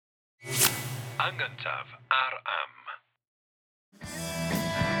Yn gyntaf, ar am.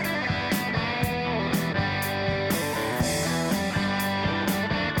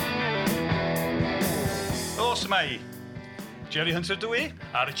 Os mai, Jerry Hunter dwi.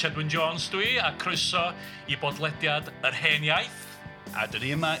 A Richard Wyn Jones dwi, a croeso I bodlediad Yr Hen Iaith. A dyn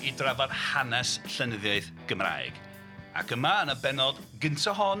ni yma I drafod hanes llenyddiaeth Gymraeg. Ac yma yn y bennod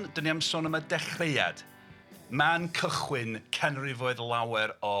gynta hon, dyn ni am sôn am y dechreuad. Man cychwyn canrifoedd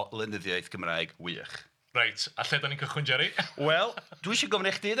lawer o lenyddiaeth Gymraeg wych. Reit, a lle da ni'n cychwyn, Jerry? Wel, dwi eisiau gofyn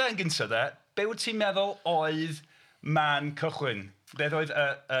I chdi da yn gynta da. Be wyt ti'n meddwl oedd man cychwyn? Beth oedd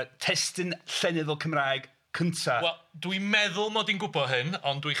y testyn llenyddol Cymraeg cynta? Wel, dwi'n meddwl mod i'n gwybod hyn,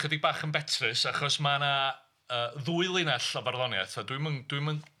 ond dwi chydig bach yn betrus, achos mae yna ddwy linell o farddoniaeth. Dwi'n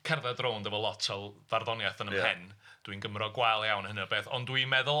mynd cerdded rownd efo lot o farddoniaeth yn ymhen. Dwi'n Gymro gwael iawn hyn o beth, ond dwi'n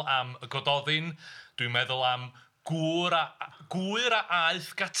meddwl am y Gododdin, dwi'n meddwl am gŵr a aeth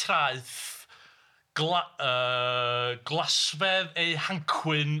gatraeth, glasfedd ei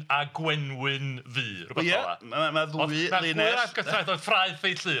hancwyn a gwenwyn fu, rhywbeth ola. Mae ddwy linell. Gŵr a gatraeth oedd ffraeth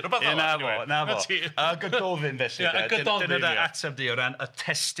ei llu, rhywbeth ola. Na fo. A Gododdin felly. Ie, y Gododdin, Dyna ateb di o ran y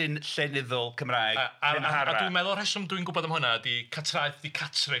testyn llenyddol Cymraeg. A dwi'n meddwl rheswm dwi'n gwybod am hwnna ydi catraeth di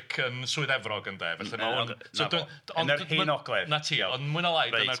Catric yn Swydd Efrog ynde. Yn yr hen ogledd. Na ti, ond mwy na lai,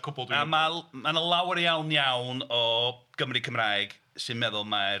 dyna'r cwbl dwi'n gwybod. Mae yna lawer iawn o Gymru Cymraeg sy'n meddwl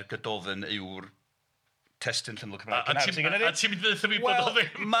mae'r Gododdin yw'r testyn llenyddol Cymraeg. A ti'n mynd ddweud fi bod o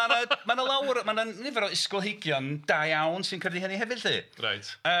ddim? Mae yna nifer o ysgolheigion da iawn sy'n credu hynny hefyd lle. Reit.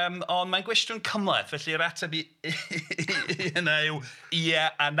 Ond mae'n gwestiwn cymleth, felly yr ateb I hynna yw ie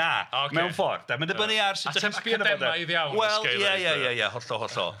a na. Mewn ffordd. Mae'n dibynnu ar sut ydych chi'n sbio na academaidd iawn. Wel, ie,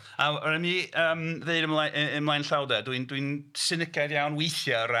 hollol. A rhaid mi ddeud ymlaen llaw da, dwi'n synicaidd iawn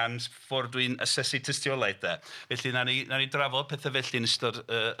weithiau o ran ffordd dwi'n asesu tystiolaeth da. Felly, na ni drafod pethau felly yn ystod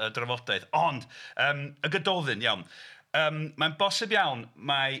y drafodaeth. Ond, y Gododdin, iawn. Mae'n bosib iawn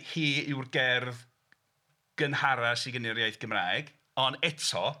mai hi yw'r gerdd gynhara sydd gen i'r iaith Gymraeg, ond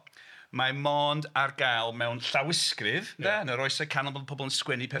eto, mae mond ar gael mewn llawysgrif, yn yr oesau canol bod pobl yn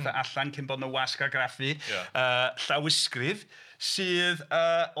sgwennu pethau allan cyn bod nhw wasg argraffu, llawysgrif sydd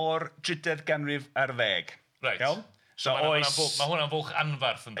o'r 30edd ganrif ar 10. Reit. Iawn? So mae hwnna'n fwlch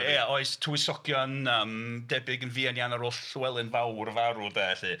anfarth yn dweud. Ie, oes tywysogion debyg yn fuan iawn ar ôl Llywelyn fawr farw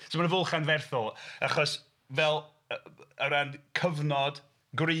da, felly. So mae'n fwlch anferthol, achos fel o ran cyfnod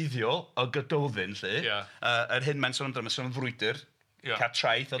gwreiddiol o Gododdin, lle, yr hyn mae'n sôn amdano, mae'n sôn am frwydr,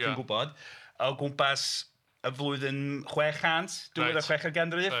 catraeth, oedd yn gwybod, o gwmpas y flwyddyn 600, 1600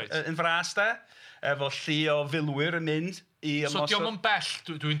 ganrif yn fras da, efo llu o filwyr yn mynd I ymosod. So diolch yn bell,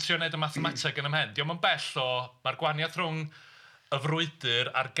 dwi'n trio wneud y mathemateg yn ymhen, diolch yn bell o, mae'r gwahaniaeth rhwng y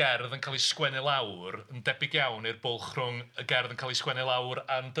frwydr a'r gerdd yn cael ei sgwennu lawr yn debyg iawn i'r bwlch rhwng y gerdd yn cael ei sgwennu lawr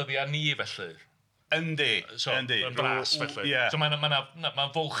a'n dyddiau ni felly. Yndi. So, yn bras felly. So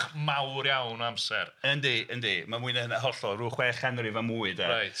mae'n fwlch mawr iawn o amser. Yndi. Mae mwy na hynna hollol, rhyw 600 a mwy da.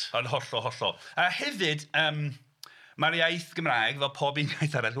 Right. Ond hollol. A hefyd, mae'r iaith Gymraeg, fel pob un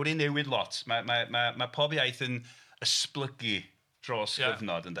iaith arall, wedi newid lot. Mae pob iaith yn esblygu dros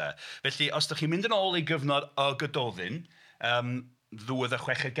gyfnod ynde. Felly, os ydych chi'n mynd yn ôl I gyfnod y Gododdin, ddwydd y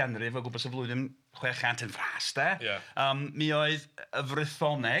 6eg ganrif o gwmpas y flwyddyn 600 yn fras, da. Mi oedd y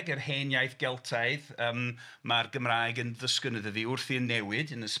Frythoneg, yr hen iaith Geltaidd, mae'r Gymraeg yn ddysgu iddo fi wrth i'n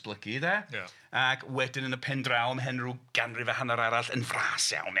newid yn esblygu, da. Ac wedyn yn y pen draw ymhen rhyw ganrif a hanner arall yn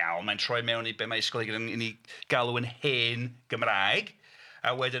fras iawn. Mae'n troi mewn I be mae ysgolheigion yn ei galw yn hen Gymraeg.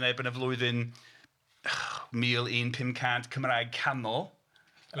 A wedyn ebyn y flwyddyn 1500 Cymraeg canol,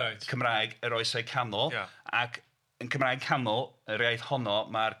 Cymraeg yr oesau canol, ac yn Cymraeg canol, yr iaith honno,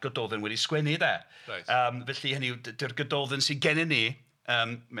 mae'r Gododdin wedi sgwennu da. Felly hynny yw, dy'r Gododdin sydd gennym ni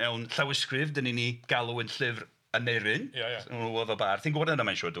mewn llawysgrif, dyn ni'n ei galw yn llyfr Aneurin, oedd o bar. Ti'n gwybod yna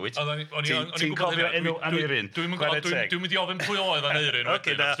mae'n siŵr, dwyt? Ti'n cofio enw Aneurin? Dwi'n mynd I ofyn pwy oedd Aneurin.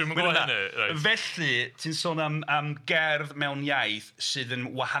 Dwi'n mynd gwybod hynny. Felly, ti'n sôn am gerdd mewn iaith sydd yn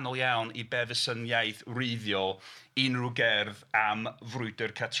wahanol iawn I be fysa'n iaith wreiddiol unrhyw gerdd am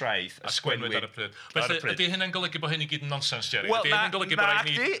frwydr catraeth a sgwenwyd ar y pryd. Felly, ydy hynny'n golygu bod hyn I gyd yn nonsens, Jerry? Ydy hynny'n golygu bod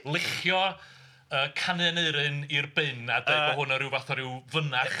rhaid ni lichio canu Aneurin i'r bin a dweud bod hwnna rhyw fath o ryw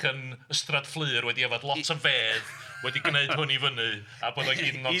fynach yn ystrad fflyr wedi efo lot o fedd wedi gwneud hwn I fyny a bod o'n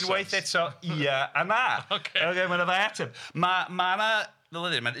gyd yn nonsens. Unwaith eto, ie a na. Mae'n y ddau ateb. Mae yna,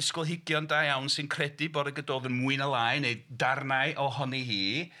 fel ydyn, mae'n ysgolheigion da iawn sy'n credu bod y Gododdin mwy na lai neu darnau ohoni hi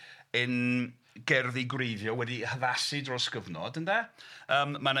yn gerddi gwreiddio wedi haddasu dros gyfnod, ynde?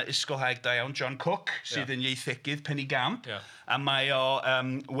 Mae yna ysgolhaeg da iawn, John Cook, sydd yn ieithegydd Penigamp, a mae o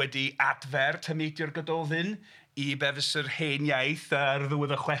wedi adfer tameidiau'r Gododdin i be fysa'r hen iaith ar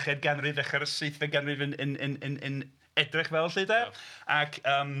ddiwedd y 6eg ganrif ddechrau'r 7eg ganrif yn edrych fel, lle de. Ac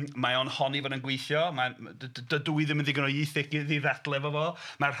mae o'n honni fod yn gweithio. Dydw i ddim yn ddigon o ieithig i ddadlau efo fo.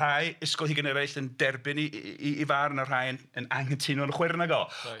 Mae rhai ysgolheigion eraill yn derbyn i farn, a rhai yn anghytuno yn chwyrnag o.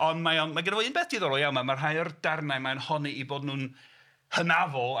 Ond mae gennym fo un beth diddorol iawn. Mae rhai o'r darnau mae'n honni i bod nhw'n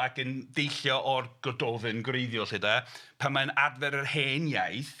hynafol ac yn deillio o'r Gododdin gwreiddiol, lle de. Pan mae'n adfer yr hen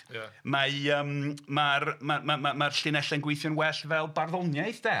iaith, mae'r llinellau'n gweithio'n well fel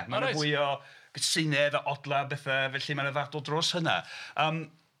barddoniaeth, de. Mae'n fwy o gysinedd a odla bethau, felly mae'n ddadl dros hynna.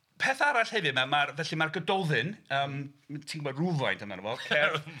 Peth arall hefyd, felly mae'r Gododdin, ti'n gwybod rhywfaint amdano fo,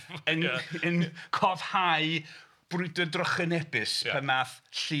 cerdd yn cofhau brwydr drychinebus pan nath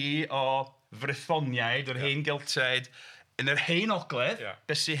llu o frythoniaid, yr hen Geltiaid, yn yr hen ogledd,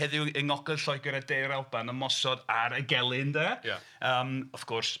 beth sydd heddiw yng Ngogledd Lloegr a De'r Alban, ymosod ar y gelyn, de. Wrth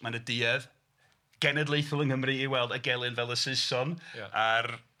gwrs, mae'n y duedd genedlaethol yng Nghymru i weld y gelyn fel y Saeson, a'r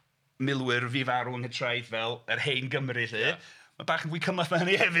milwyr fu farw yng Nghytraeth fel yr hen Gymru, lle. Mae bach yn fwy cymlaeth na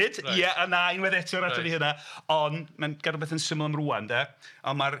hynny hefyd. A na, unwaith eto ar ateb i hynna. Ond mae'n gadw beth yn syml am rwan, de.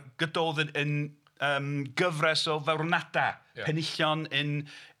 Ond mae'r Gododdin yn gyfres o farwnada. Penillion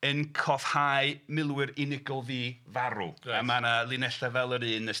yn cofhau milwyr unigol fi farw. A mae yna linellau fel yr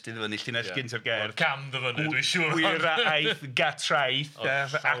un nes ti ddyfynu, llinell gynta'r gerdd. Cam ddyfynu, dwi'n siŵr. Gwir a aeth gatraeth.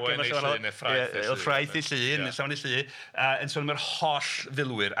 Llawen ei llun, neu ffraeth ei llun. Ffraeth ei llun, llawen ei llun. Yn sôn am yr holl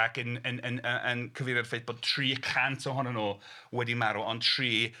filwyr ac yn cyfeirio'r ffaith bod 300 ohonyn nhw wedi marw, ond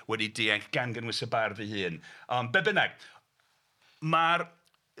 3 wedi dianc gan gynnwys y bardd ei hun. Be bynnag, mae'r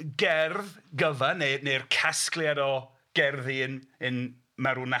gerdd gyfa, neu'r casgliad o gerddi yn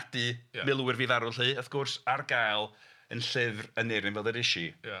marwnadu milwyr fi farw, lle, wrth gwrs, ar gael yn llyfr Aneurin fel ddedais i,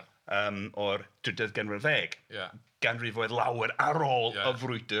 o'r 30edd ganrif 10. Ganrifoedd lawer ar ôl y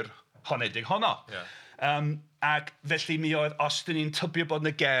frwydr honedig honno. Ac felly mi oedd, os dyn ni'n tybio bod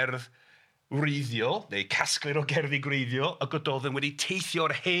yn y gerdd wreiddiol, neu casgliad o gerddi gwreiddiol, y Gododdin wedi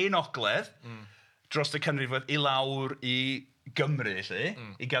teithio'r hen ogledd dros y canrifoedd i lawr i Gymru, lle,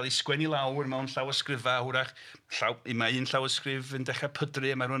 i gael ei sgwennu lawr mewn llawysgrifau, hwyrach, mae un llawysgrif yn dechrau pydru,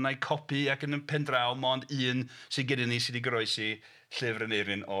 a mae rhywun ei copi ac yn pen draw, mond un sydd gyda ni sydd wedi goroesi llyfr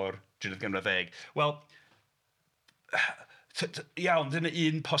Aneurin o'r 30edd ganrif 10. Wel, iawn, dyna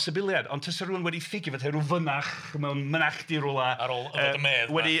un posibiliad, ond tysa rhywun wedi ffigio fod rhyw fynach mewn mynachdy rhywle. Ar ôl yfed y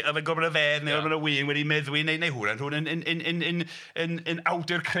medd. Wedi yfed gormod o fedd neu gormod o win, wedi meddwi neu hwyrach. Rhywun yn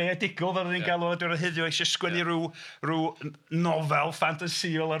awdur creadigol, fel ni'n galw o heddiw, eisiau sgwennu rhyw nofel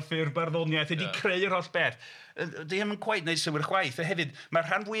ffantasiol ar ffurf barddoniaeth, wedi creu'r holl beth. Di ddim yn cweit wneud sywyr chwaith. A hefyd, mae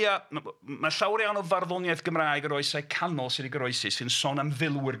rhan fwyaf, mae llawer iawn o farddoniaeth Gymraeg yr oesau canol sydd wedi goroesi sy'n sôn am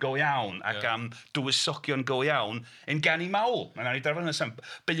filwyr go iawn ac am dywysogion go iawn yn canu mawl. Mae'n ei drafod hynny,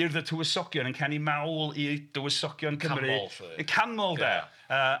 beirdd y tywysogion yn canu mawl i dywysogion Cymru. Yn canmol, de.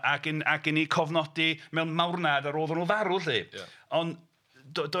 Ac yn ei cofnodi mewn mawrnad ar ôl nhw farw, lle. Ond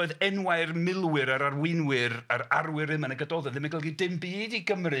doedd enwau'r milwyr a'r arweinwyr a'r arwyr yma yn y Gododdin ddim yn golygu dim byd i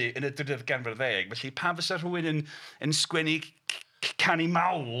Gymru yn y 30edd ganrif 10. Felly pa fysa rhywun yn sgwennu canu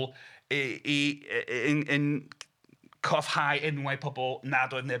mawl yn cofhau enwau pobl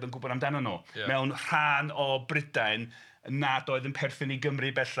nad oedd neb yn gwybod amdano nhw. Mewn rhan o Brydain nad oedd yn perthyn i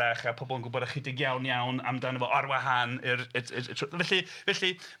Gymru bellach a pobl yn gwybod ychydig iawn amdano fo ar wahan. Felly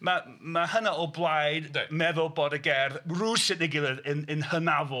mae hynna o blaid meddwl bod y gerdd rwysyd neu gilydd yn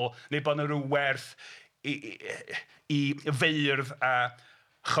hynafol neu bod yna rhyw werth i feirdd a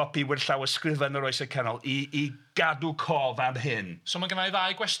chopiwyr llawysgrifau yn yr oesau canol i gadw cof am hyn. So mae gennau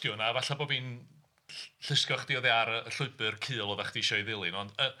 2 gwestiwn a falle bod fi'n llusgo chdi oddi ar y llwybr cul oeddech chdi eisiau ei ddilyn,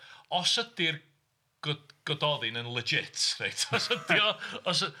 ond os ydy'r Gododdin yn legit, reit? A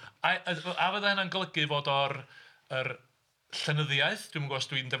fydda hynna'n golygu fod o'r llenyddiaeth, dwi'n gwybod os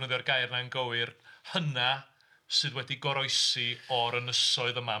dwi'n defnyddio'r gair na'n gywir, hynna sydd wedi goroesi o'r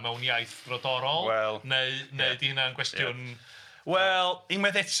ynysoedd yma mewn iaith brodorol? Neu di hynna'n gwestiwn... Wel,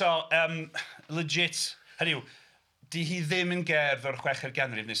 unwaith eto, legit, hynny yw, di hi ddim yn gerdd o'r 6eg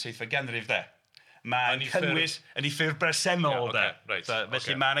ganrif neu 7eg ganrif, de. Mae'n cynnwys yn ei ffurf bresennol, de.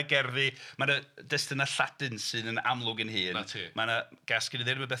 Felly mae yna gerddi, mae yna destunau Lladin sydd yn amlwg yn hun. Mae yna gasgyn i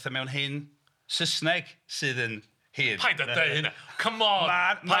ddweud bethau mewn hen Saesneg sydd yn hun. Paid a dweud hynna. Come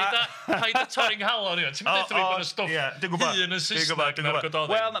on. Paid a torri'n nghalon i. Ti'n meddwl bod y stwff hun yn Saesneg na'r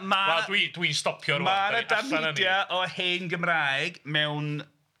Gododdin? Dwi'n stopio rwan. Mae yna dameidiau o hen Gymraeg mewn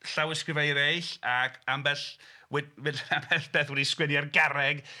llawysgrifau eraill ac ambell beth wedi sgwennu ar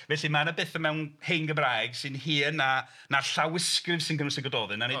garreg. Felly mae yna bethau mewn hen Gymraeg sy'n hyn na'r llawysgrif sy'n gynnwys y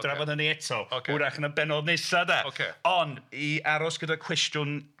Gododdin. Na ni drafod hynny eto. Wrach yn y Pennod nesaf, da. Ond i aros gyda'r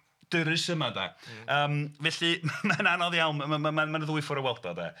cwestiwn dyrys yma, da. Felly, mae'n anodd iawn, mae'n ddwy ffordd o weld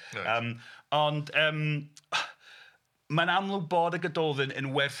o, da. Ond mae'n amlwg bod y Gododdin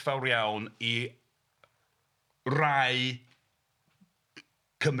yn werthfawr iawn i rai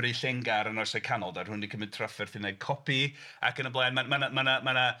Cymru Llengar yn Oesau Canol, da. Rhywun wedi cymryd trafferth i wneud copi ac yn y blaen.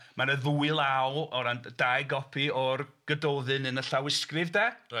 Mae ddwy law o ran 2 gopi o'r Gododdin yn y llawysgrif,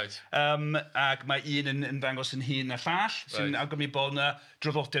 da. Reit. Ac mae un yn ddangos yn hun na llall, sy'n awgrymu bod yna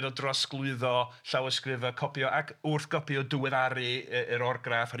draddodiad o drosglwyddo llawysgrifau copio ac wrthgopio diweddaru yr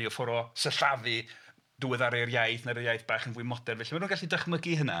orgraff, hynny o ffordd o syllafu diweddaru'r iaith neu'r iaith bach yn fwy modern. Felly maen nhw'n gallu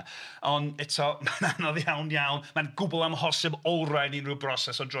dychmygu hynna. Ond eto, mae'n anodd iawn. Mae'n gwbl amhosib olrhain unrhyw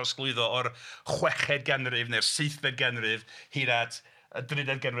broses o drosglwyddo o'r 6fed ganrif neu'r 7fed ganrif hyd at y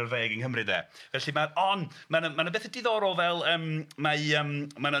 13fed ganrif 10 yng Nghymru, de. Felly mae'n beth diddorol fel mae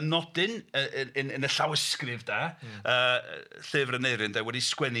yna nodyn yn y llawysgrif, da, llyfr Aneurin, da, wedi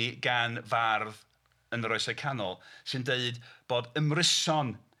sgwennu gan fardd yn yr Oesau Canol sy'n deud bod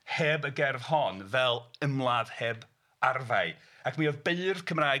ymryson heb y gerdd hon fel ymladd heb arfau. Ac mi oedd beirdd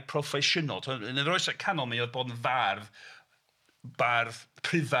Cymraeg proffesiynol. Yn yr Oesau Canol mi oedd bod yn bardd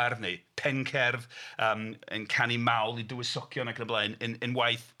prifardd neu pencerdd yn canu mawl i dywysogion ac yn y blaen yn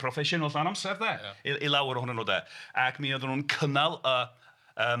waith proffesiynol llawn amser, de. I lawer ohonyn nhw, de. Ac mi oedden nhw'n cynnal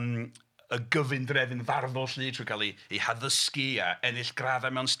y gyfundrefn farddol lli trwy cael ei haddysgu a ennill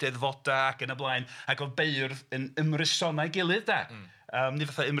graddau mewn steddfodau ac yn y blaen. Ac oedd beirdd yn ymrysonau gilydd, de. Ni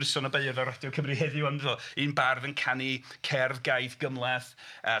fatha ymryson o beirdd ar Radio Cymru heddiw, ond un bardd yn canu cerdd gaeth gymleth,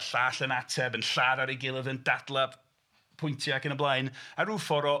 llall yn ateb, yn lladd ar ei gilydd, yn dadlau pwyntiau ac yn y blaen, a rhyw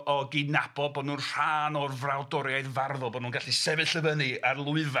ffordd o gydnabod bod nhw'n rhan o'r frawdoriaeth farddol, bod nhw'n gallu sefyll y fyny ar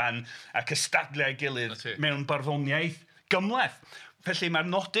lwyfan a cystadlu ei gilydd mewn barddoniaeth gymleth. Felly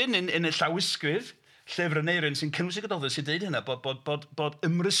mae'r nodyn yn y llawysgrif, llyfr Aneurin sy'n cynnwys y Gododdin sy'n deud hynna, bod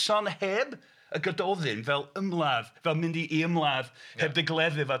ymryson heb y Gododdin fel ymladd, fel mynd i ymladd heb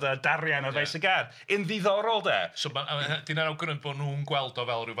dygleddu fod y darian o faes y gar. Yn ddiddorol, de. So di'n awgrymu bod nhw'n gweld o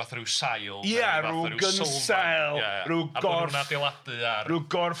fel rhyw sail. Rhyw gynsail, rhyw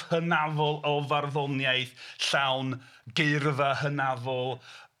gorff hynafol o farddoniaeth llawn geirfa hynafol,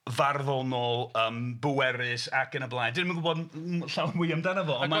 farddonol, bwerus ac yn y blaen. Dyn ni'n gwybod llawn mwy amdano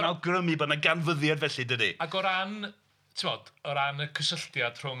fo, ond mae'n awgrymu bod yna ganfyddiad felly, dydy. Ac o ran... o ran y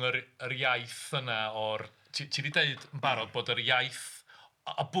cysylltiad rhwng yr iaith yna o'r... Ti wedi deud yn barod bod yr iaith...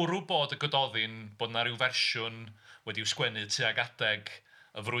 A bwrw bod y Gododdin, bod yna rhyw fersiwn wedi'w sgwennu tuag adeg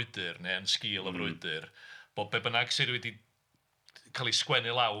y frwydr, neu yn sgil y frwydr, bod be bynnag sydd wedi cael ei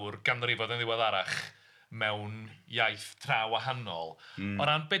sgwennu lawr ganrifoedd yn ddiweddarach mewn iaith tra wahanol. O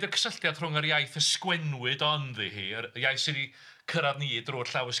ran beth yw'r cysylltiad rhwng yr iaith y sgwenwyd o ynddi hi, yr iaith sydd wedi cyrraedd ni drwy'r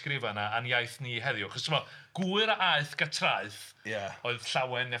llawysgrifau yna a'n iaith ni heddiw. Chos gwyr a aeth gatraeth oedd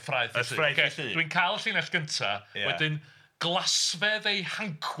llawen neu ffraeth. Dwi'n cael y llinell gyntaf, wedyn glasfedd ei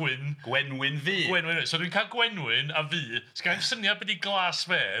hancwyn. Gwenwyn fi. So dwi'n cael Gwenwyn a fi. So gan syniad beth i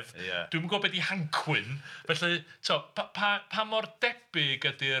glasfedd, dwi'n gwybod beth i hancwyn. Felly, pa mor debyg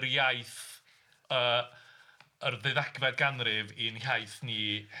ydy'r iaith yr 12fed ganrif i'n iaith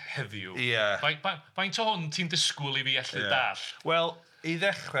ni heddiw? Faint o hwn ti'n disgwyl i fi allu dall? Wel, i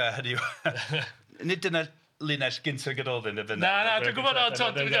ddechrau hynny... Nid dyna linell gyntaf Gododdin. Na, dwi'n gwybod,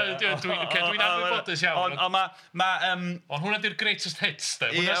 dwi'n anwybodus iawn. Ond hwnna di'r greatest hits, de.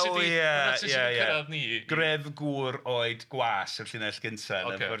 Hwnna sydd wedi cyrraedd ni. Gref Gwr Oed Gwas yw'r linell gyntaf,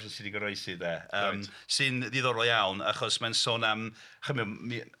 yn ffordd sydd wedi goroesi, de. Sy'n ddiddorol iawn, achos mae'n sôn am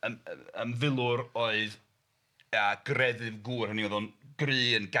filwr oedd a greddf gŵr, hynny oedd o'n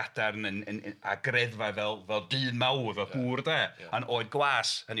gry yn gadarn a greddfa fel dyn mawr, fel gŵr, de. A'n oed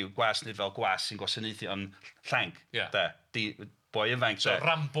gwas, hynny yw gwas nid fel gwas sy'n gwasanaethu, ond llanc, de. Boi ifanc. So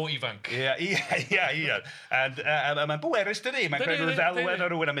Rambo ifanc. Ie. A mae'n bwerus, dydi. Mae'n creu rhyw ddelwedd o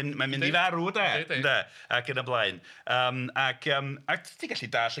rhywun, a mae'n mynd i farw, de. Ac yn y blaen. Ac ti'n gallu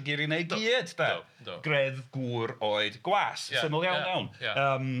dall y geiriau neu gyd, de. Gredd, gŵr, oed, gwas. Syml iawn.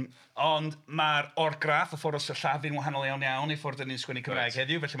 Ond mae'r orgraff, y ffordd o syllafu'n wahanol iawn i ffordd ni'n sgwennu Cymraeg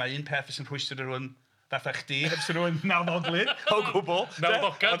heddiw. Felly mae un peth sy'n rhwystr i rhywun fatha chdi, heb sy'n rhywun nawddoglyd, o gwbl.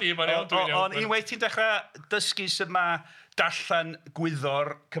 Nawddogad i, mae'n iawn. Ond unwaith ti'n dechrau dysgu sut mae darllen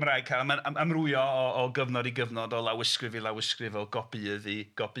gwyddo'r Cymraeg cael, mae'n amrwyo o gyfnod i gyfnod, o lawysgrif i lawysgrif, o gopiydd i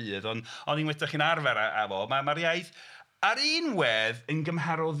gopiydd. Ond unwaith ydych chi'n arfer â fo, mae'r iaith ar un wedd yn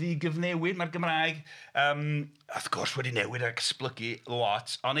gymharol ddi-gyfnewid. Mae'r Gymraeg, wrth gwrs, wedi newid ac esblygu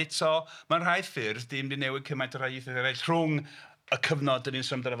lot, ond eto, mae'n rhai ffyrdd dim wedi newid cymaint o rai ieithoedd eraill rhwng y cyfnod dyn ni'n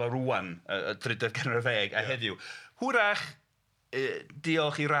sôn amdano fo rŵan, y 13th ganrif 10 a heddiw. Hwrach,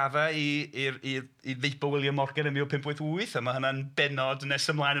 diolch i raddau i Feibl William Morgan yn 1588, a mae hynna'n bennod nes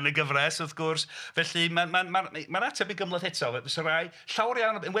ymlaen yn y gyfres, wrth gwrs. Felly mae'n ateb i gymlaeth eto. Fysa rai, llawer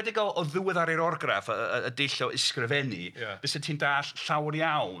iawn, yn wedi o ddiweddaru'r orgraff, y dull o ysgrifennu, fysa ti'n dall llawer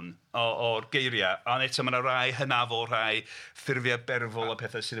iawn o'r geiriau, ond eto mae yna rai hynafol, rai ffurfiau berfol a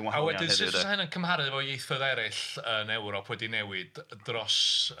pethau sydd yn wahanol iawn. A wedyn, sut fysa hynny'n cymharu efo ieithoedd eraill yn Ewrop wedi newid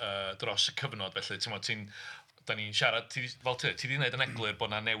dros y cyfnod, felly, da ni'n siarad, fel ti wedi gwneud yn eglur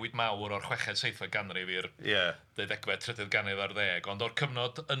bod yna newid mawr o'r 6eg-7eg ganrif i'r 12eg, 13eg ganrif ar 10, ond o'r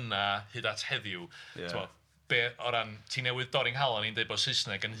cyfnod yna hyd at heddiw, o ran, ti newydd dorri'n nghalon i'n dweud bod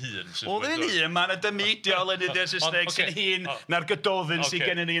Saesneg yn hun. Oedd yn hun, mae'n y dymudiol yn iddio'r Saesneg sy'n hun na'r Gododdin sy'n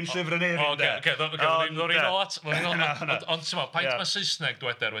gen i ni yn llyfr yn erin. Ond paint mae Saesneg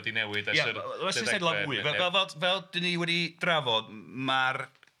dweder wedi newid? Mae Saesneg lot mwy. Fel dyn ni wedi drafod, mae'r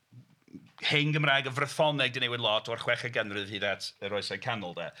hen Gymraeg y frythoneg di newid lot o'r 6eg ganrif hyd at yr Oesau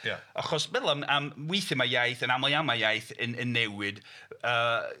Canol, de. Achos meddwl am weithiau mae iaith, yn aml iawn mae iaith yn newid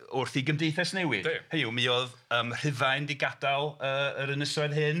wrth i gymdeithas newid. Hynny yw, mi oedd Rhufain di gadael yr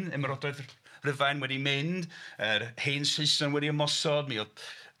ynysoedd hyn, ymerodraeth Rhufain wedi mynd, yr hen Saeson wedi ymosod, mi oedd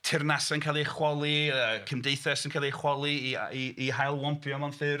teyrnasau'n cael ei chwalu, cymdeithas yn cael ei chwalu i haelwampio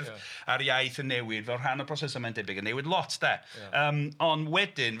mewn ffurf, a'r iaith yn newid. Fel rhan o'r proses yma'n debyg yn newid lot, de. Ond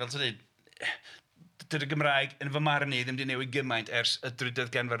wedyn, fel ti'n dweud, dydy'r Gymraeg yn fy marn i ddim wedi newid gymaint ers y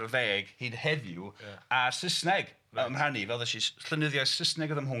 30edd ganrif ar 10 hyd heddiw a Saesneg ym rhannu, fel ddys i, llynyddiau Saesneg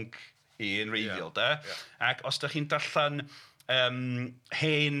oedd ymhwnc i yn reiddiol, de. Ac os ydych chi'n darllen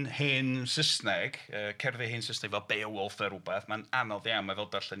hen Saesneg, cerddi hen Saesneg fel Beowulf a rhywbeth, mae'n anodd iawn, mae fel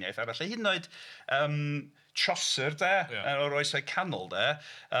darllen iaith arall. Hyd yn oed Chaucer, de, o'r Oesau Canol, de,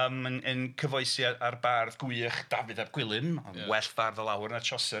 yn cyfoesi ar bardd gwych Dafydd ap Gwilym, well bardd o lawer na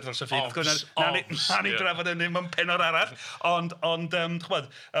Chaucer, dros y ffydd. Na ni drafod hynny mewn pennod arall, ond ti'n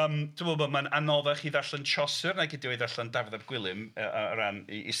gwybod, mae'n anoddach i ddarllen Chaucer, nag ydi o i ddarllen Dafydd ap Gwilym, o ran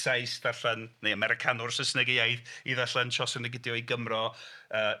i Saes darllen, neu Americanwr Saesneg i iaith, i ddarllen Chaucer, nag ydi o i Gymro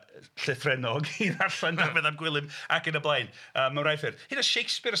llythrennog, i ddarllen Dafydd ap Gwilym, ac yn y blaen. Mae'n rhaid ffyrdd. Hyd o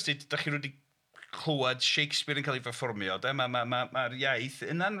Shakespeare, os da chi wedi clywed Shakespeare yn cael ei ffurfformio, mae'r iaith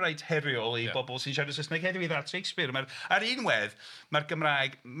yna'n rhaid heriol i bobl sy'n siarad Saesneg heddiw i ddart Shakespeare. Ar un wedd, mae'r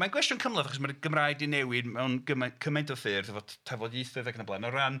Gymraeg, mae'n gwestiwn cymlaeth achos mae'r Gymraeg di newid mewn cymaint o ffyrdd, efo tafodieithoedd ac yn y blaen,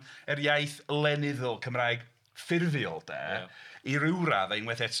 o ran yr iaith lenyddol Cymraeg ffurfiol, de, i ryw raddau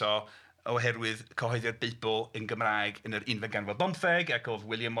unwaith eto oherwydd cyhoeddi'r Beibl yn Gymraeg yn yr 11eg ganrif ar 15 ac oedd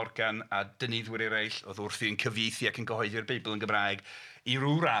William Morgan a dynyddwyr eraill oedd wrthi yn cyfieithu ac yn cyhoeddi'r Beibl yn Gymraeg i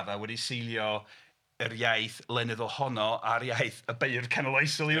ryw raddau wedi seilio yr iaith lenyddol honno a'r iaith y beirdd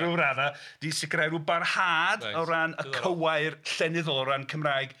canoloesol i ryw raddau, di sicrhau rhyw barhad o ran y cywair llenyddol o ran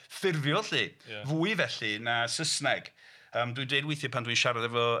Cymraeg ffurfiol, lle. Fwy felly na Saesneg. Dwi'n dweud weithiau pan dwi'n siarad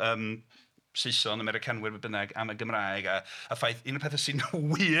efo Saeson, Americanwyr, bynnag, am y Gymraeg, a ffaith, un o'r pethau sy'n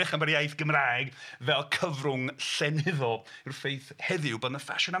wych am yr iaith Gymraeg fel cyfrwng llenyddol yw'r ffaith heddiw bod yna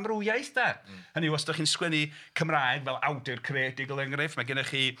ffasiwn am ryw iaith, da. Hynny yw, os ydych chi'n sgwennu Cymraeg fel awdur creadigol enghraifft, mae gennych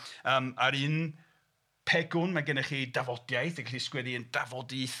chi ar un pegwn, mae gennych chi dafodiaeth, yn gallu sgwennu yn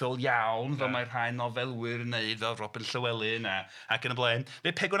dafodieithol iawn, fel mae'r rhai nofelwyr yn neud, fel Robin Llywelyn ac yn y blaen.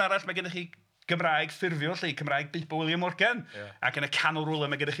 Neu pegwn arall, mae gennych chi Gymraeg ffurfiol, lle Cymraeg Beibl William Morgan. Ac yn y canol rwle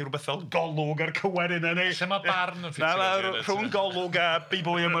mae gennych chi rhywbeth fel golwg ar cywair yna. Lle mae barn yn ffitio? Rhwng golwg a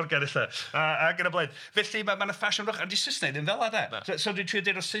Beibl William Morgan, illa. Ac yn y blaen. Felly mae'n ffasiwn rwch, a di Saesneg ddim fel yna. So dwi'n trio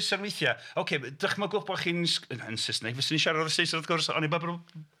deud o Saeson weithiau. Oce, dychmygwch bod chi'n yn Saesneg, fyswn ni'n siarad o'r Saeson, wrth gwrs, ond i babr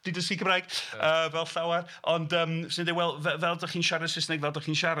di dysgu Cymraeg fel llawer. Ond sy'n dweud, wel, fel dych chi'n siarad Saesneg, fel dych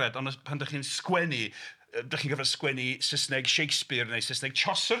chi'n siarad, ond pan dych chi'n sgwennu, dych chi'n gyfer sgwennu Saesneg Shakespeare neu Saesneg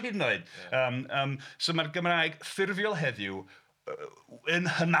Chaucer hyd yn oed. So mae'r Gymraeg ffurfiol heddiw yn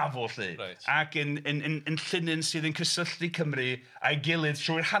hynafol, lle. Ac yn llunyn sydd yn cysylltu Cymru a'i gilydd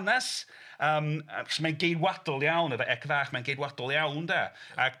trwy'r hanes. Mae'n geidwadol iawn, efo ec fach, mae'n geidwadol iawn, da.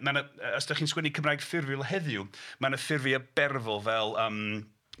 Ac os ydych chi'n sgwennu Cymraeg ffurfiol heddiw, mae'n y ffurfiau berfol fel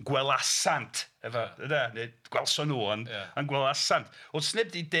gwelasant, neu gwelson nhw, ond gwelasant. Oedd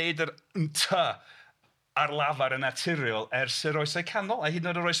sneb di deud yr nta ar lafar yn naturiol ers yr Oesau Canol, a hyd yn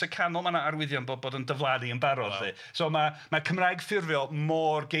oed yr Oesau Canol mae yna arwyddion bod yn dyfladu yn barod. So mae Cymraeg ffurfiol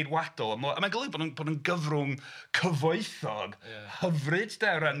mor geidwadol, a mae'n golygu bod yn gyfrwng cyfoethog, hyfryd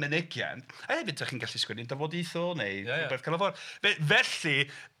o ran mynegiant, a hefyd ydych chi'n gallu sgwennu'n dafodieithol neu rhywbeth cael o ffordd. Felly,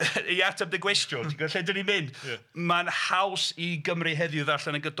 i ateb dy gwestiwn, ti'n gwybod lle dyn ni'n mynd, mae'n haws i Gymru heddiw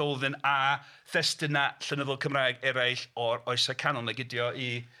ddarllen y Gododdin a thestuna llenyddol Cymraeg eraill o'r Oesau Canol, neu gydio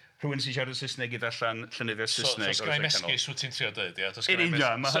i rhywun sy'n siarad Saesneg i ddarllen llenyddiaeth Saesneg. So sgrai mesgus wyt ti'n trio dweud, ie? Yn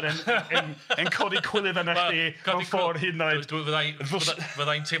union, mae hynny'n yn codi cwilydd yna chdi mewn ffordd hyd yn oed.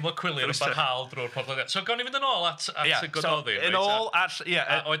 Fyddai'n teimlo cwilydd yn barhaol drwy'r podlediad. So, gawn ni fynd yn ôl at y Gododdin. Yn ôl at...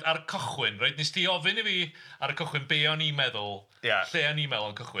 Oed ar y cychwyn, reit? Nes ti ofyn i fi ar y cychwyn be o'n i'n meddwl, lle o'n i'n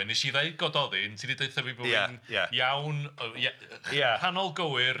meddwl yn cychwyn. Nes i ddweud Gododdin, ti wedi deitha fi bod yn iawn, rhannol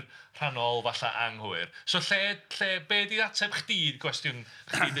gywir, rhannol falla anghywir. So be di ateb chdi gwestiwn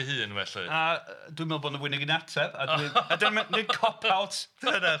chdi dy hun felly? Dwi'n meddwl bod yna fwy nag un ateb. A dwi'n mynd cop-out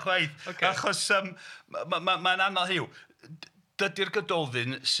dyna, chwaith. Achos mae'n anodd hiw. Dydy'r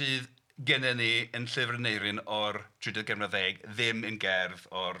Gododdin sydd gennym ni yn llyfr Neirin o'r 30 ganrif 10 ddim yn gerdd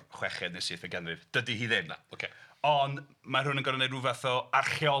o'r 6eg neu 7eg ganrif. Dydy hi ddim. Ond mae rhywun yn gorfod gwneud rhyw fath o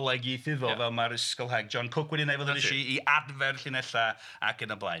archeoleg ieithyddol fel mae'r ysgolhaig John Cook wedi gwneud fel ddys i adfer llinellau ac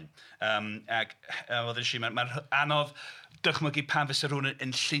yn y blaen. Ac fel ddys i, mae'n anodd dychmygu pan fysa rhywun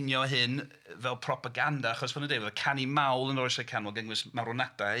yn llunio hyn fel propaganda, achos fan y dweud, oedd canu mawl yn oes y canol gyngwys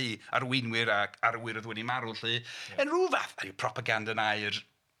marwnadau i arweinwyr ac arwyr oedd wedi marw lly. Yn rhyw fath, propaganda yn air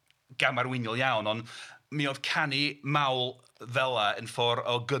gamarweiniol iawn, ond mi oedd canu mawl fela yn ffordd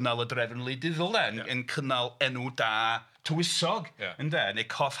o gynnal y drefn wleidyddol yn cynnal enw da tywysog, neu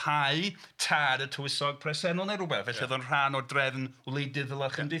coffhau tad y tywysog presennol neu rhywbeth. Felly oedd o'n rhan o'r drefn wleidyddol a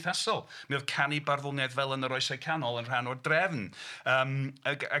chymdeithasol. Mi oedd canu barddoniaeth fel yn yr Oesau Canol yn rhan o'r drefn.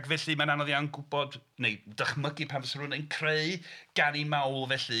 Ac felly mae'n anodd iawn gwybod, neu dychmygu pan fysa rhywun yn creu ganu mawl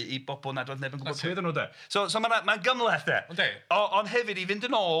felly i bobl nad oedd neb yn gwybod pwy oedden nhw de. So mae'n gymleth de. Ond hefyd i fynd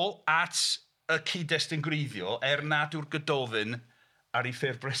yn ôl at y cyd-destun gwreiddiol, nad yw'r Gododdin ar ei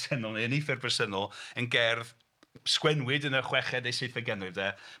ffurf bresennol neu yn ei ffurf bresennol yn gerdd sgwenwyd yn y 6eg neu 7eg ganrif de.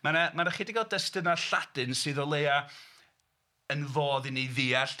 Mae'n ychydig o destunau Lladin sydd o leia yn fodd i ni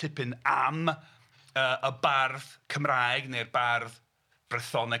ddeall tipyn am y bardd Cymraeg neu'r bardd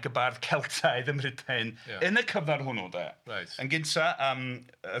Brythoneg, y bardd Celtaidd ym Mhrydain yn y cyfnod hwnnw de. Yn gynta,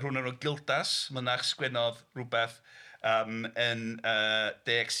 rhywun o'r Gildas, mynach sgwennodd rhywbeth yn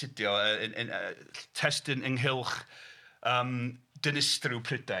De Excidio, testyn ynghylch dynistryw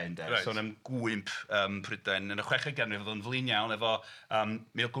Prydain, sôn am gwymp Prydain. Yn y 6eg ganrif, oedd o'n flin iawn efo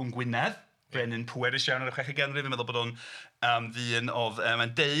Milgwn Gwynedd, brenin pwerus iawn yn y 6eg ganrif. Yn meddwl bod o'n ddyn oedd...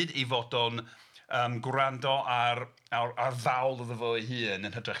 Mae'n deud i fod o'n gwrando ar ddawl iddo fo ei hun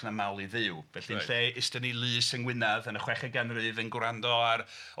yn hytrach na mawl i ddiw. Felly yn lle ystod ni lys yng Ngwynedd yn y 6eg ganrif yn gwrando ar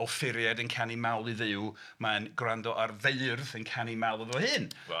offuriad yn canu mawl i ddiw, mae'n gwrando ar feirdd yn canu mawl iddo hyn.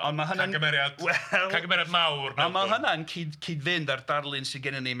 Cagymeriad mawr. Ond mae hynna'n cyd-fynd ar darlun sydd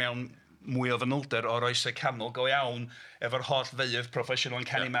gennym ni mewn mwy o fanylder o'r Oesau Canol go iawn efo'r holl feirdd proffesiynol yn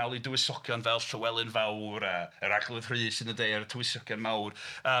canu mawl i dywysogion fel Llywelyn Fawr a yr Arglwydd Rhys yn y de a'r tywysogion mawr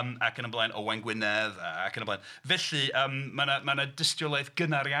ac yn y blaen Owain Gwynedd ac yn y blaen. Felly mae yna dystiolaeth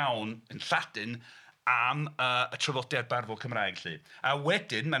gynnar iawn yn Lladin am y traddodiad barddol Cymraeg lly. A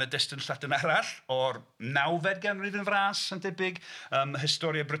wedyn mae yna destun Lladin arall o'r 9fed ganrif yn fras yn debyg,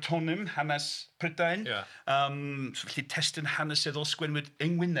 Historia Brittonum, hanes Prydain. Felly testun hanesyddol sgwenwyd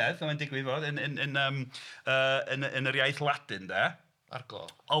yng Ngwynedd, mae'n digwydd fod, yn yr iaith Ladin de. Arglol.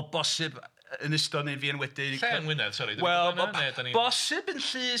 O bosib yn ystod neu fi yn wedi... Lle yng Ngwynedd, sori? Wel, bosib yn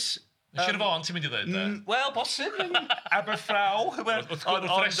llys... Sir Fôn ti'n mynd i ddweud, de? Wel, bosib yn Aberffraw.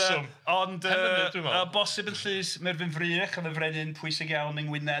 Ond bosib yn llys Merfyn Frych, oedd y frenin pwysig iawn yng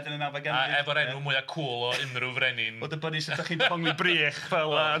Ngwynedd yn y 9eg ganrif. A efo'r enw mwyaf cool o unrhyw frenin. O dybynnu sut ydych chi'n pongli brych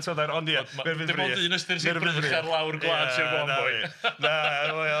fel ansoddair, ond ie, Merfyn Frych. Dim ond un ystyr sy'n brych ar lawr gwlad Sir Fôn boi.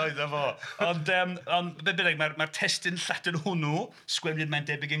 Na, fo. Ond be bynnag, mae'r testun Lladin hwnnw, sgwennwyd mae'n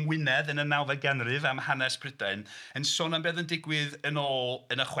debyg yng Ngwynedd yn y 9eg ganrif am hanes Prydain, yn sôn am beth yn digwydd yn ôl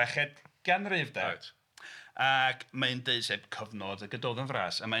yn y 6eg ganrif de. Ac mae'n deud sef cyfnod y Gododdin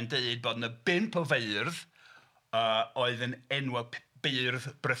fras, a mae'n deud bod yna 5 o feirdd oedd yn enwog beirdd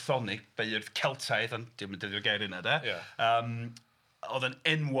Brythonig, beirdd Celtaidd, ond dim yn dyddio'r gair yna de. Oedd yn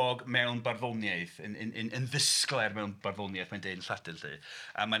enwog mewn barddoniaeth, yn ddisglair mewn barddoniaeth, mae'n deud yn Lladin lly.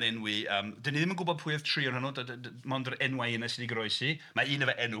 A mae'n enwi, dyn ni ddim yn gwybod pwy oedd tri o'n nhw, mond yr enwau yna sydd wedi goroesi. Mae un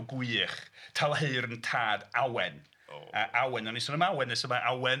efo enw gwych, Talheirn Tad Awen. Awen, o'n i sôn am Awen, nes yma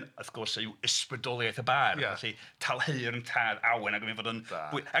Awen, wrth gwrs, yw ysbrydoliaeth y bar. Felly, Talheirn Tad Awen, ac o'n i'n fod yn...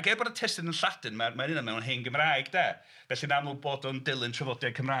 Ac bod y testyn yn Lladin, mae'n un mewn hen Gymraeg, de. Felly'n amlwg bod o'n dilyn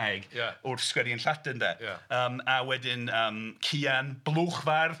traddodiad Cymraeg wrth sgwennu yn Lladin, de. A wedyn Cian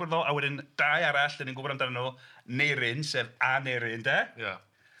Blwchfardd, a wedyn 2 arall, dyn ni'n gwybod amdano nhw, Neirin, sef A Neirin, de.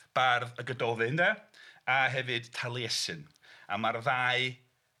 Bardd y Gododdin, de. A hefyd Taliesin. A mae'r 2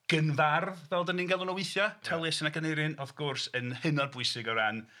 gynfardd, fel dyn ni'n galw nhw weithiau, Taliesin ac Aneirin, wrth gwrs, yn hynod bwysig o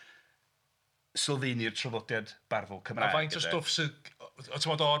ran sylfaenu'r traddodiad barddol Cymraeg. A faint o stwff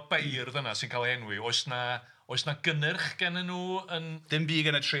o'r beirdd yna sy'n cael ei enwi, oes na gynnyrch gen nhw yn... Dim byd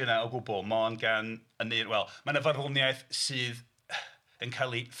gan y tri yna o gwbl, ond gan wel, mae yna farddoniaeth sydd yn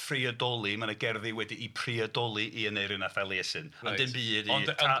cael ei phriodoli, mae yna gerddi wedi ei priodoli i Aneurin a Taliesin. Ond dim byd i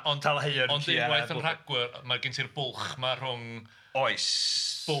talheu'r... Ond unwaith yn rhagwyr, mae gen ti'r bwlch mae rhwng... Oes.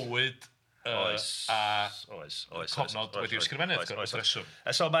 Bywyd a cofnod wedi'i ysgrifennu, wrth reswm.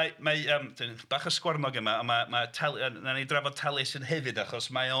 So mae bach o sgwarnog yma, na ni drafod Taliesin hefyd, achos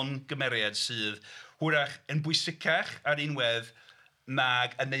mae o'n gymeriad sydd hwyrach yn bwysicach ar unwedd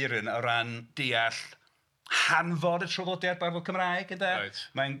nag Aneurin o ran deall hanfod y traddodiad barddol Cymraeg, ynde? Right.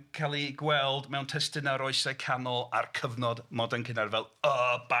 Mae'n cael ei gweld mewn testunau o'r oesau canol a'r cyfnod modern cynnar fel y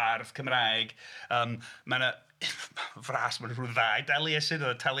bardd Cymraeg. Mae yna fras, mae yna rhyw ddau Taliesin,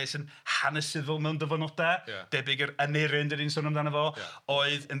 oedd Taliesin hanesyddol mewn dyfynodau, debyg yr Aneurin, dyn ni'n sôn amdano fo,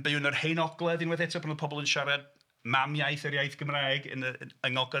 oedd yn byw yn yr Hen Ogledd unwaith eto, pan oedd pobl yn siarad mamiaith yr iaith Gymraeg yn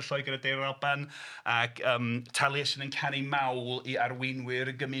Ngogledd Lloegr a De'r Alban, ac Taliesin yn canu mawl i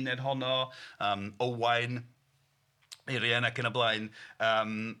arweinwyr y gymuned honno, Owain, Eirian ac yn y blaen,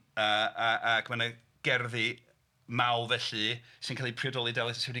 ac mae yna gerddi mawl felly sy'n cael ei priodoli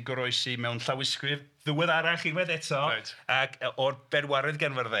Taliesin sydd wedi goroesi mewn llawysgrif ddiweddarach unwaith eto, ac o'r bedwaredd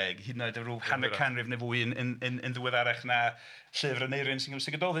ganrif ar 10, hyd yn oed rhyw hanner canrif neu fwy yn ddiweddarach na llyfr Aneurin sy'n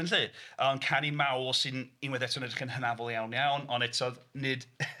gymryd Gododdin, lle. Ond canu mawl sy'n unwaith eto yn edrych yn hynafol iawn, ond eto nid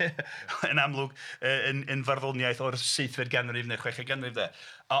yn amlwg yn farddoniaeth o'r 7fed ganrif neu 6fed ganrif de.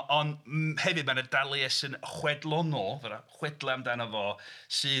 Ond hefyd mae yna Taliesin chwedlonol, fyna chwedlau amdano fo,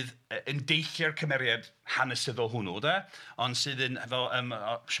 sydd yn deillio'r cymeriad hanesyddol hwnnw, de? Ond sydd yn, fel,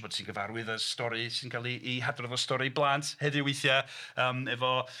 siŵr bod sy'n gyfarwydd y stori sy'n cael ei hadrodd o stori blant heddiw weithiau,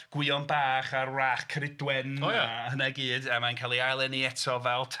 efo gwion bach a rach Ceridwen a hynna gyd, a mae'n cael ei ailenni eto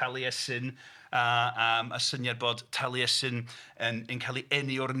fel Taliesin, a y syniad bod Taliesin yn cael ei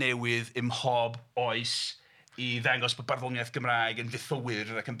enni o'r newydd ym mhob oes i ddangos bod barddoniaeth Gymraeg yn fythywir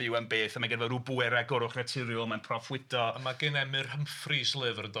ac yn byw am beth, a mae gen fo rhyw bwerau gorwch naturiol, mae'n proffwydo. A mae gen Emyr Humphreys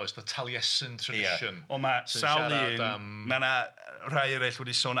lyfr yn does, The Taliesin Tradition. Ond mae sawl un, mae yna rhai eraill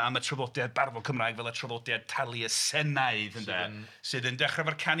wedi sôn am y traddodiad barddol Cymraeg fel y traddodiad Taliesenaidd, sydd yn dechrau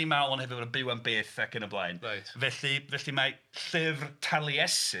fo'r canu mawl ond hefyd yn byw am beth ac yn y blaen. Felly mae llyfr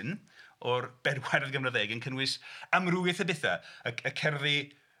Taliesin o'r bedwaredd ganrif ar 10 yn cynnwys amrywiaeth o bethau, y cerddi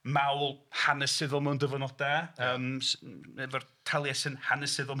mawl hanesyddol mewn dyfynodau, efo'r Taliesin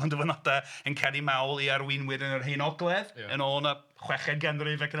hanesyddol mewn dyfynodau yn canu mawl i arweinwyr yn yr Hen Ogledd, yn ôl yna 6fed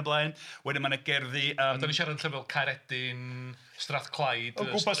ganrif ac yn y blaen. Wedyn mae yna gerddi... A da ni siarad yn llyfr Caeredin, Strathclyde... O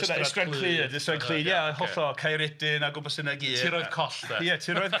gwmpas yna, Strathclyde, ia, hollol, Caeredin a gwmpas yna gyd. Tiroedd coll, de. Ie,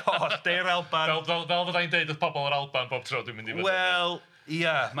 tiroedd coll, De'r Alban. Fel fyddai'n deud wrth pobl yr Alban bob tro dwi'n mynd i fynd. Wel,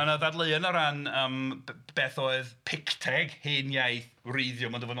 ia, mae yna ddadleuon o ran beth oedd Picteg, hen iaith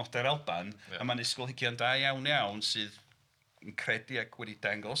wreiddiol mewn dyfynodau'r Alban, a mae'n ysgolheigion da iawn sydd yn credu ac wedi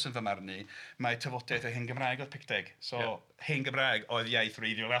dangos yn fy marn i, mae tafodiaeth o hen Gymraeg oedd Picteg. So, hen Gymraeg oedd iaith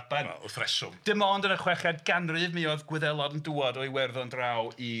wreiddiol Alban. Wrth reswm. Dim ond yn y 6fed ganrif mi oedd Gwyddelod yn dŵad o Iwerddon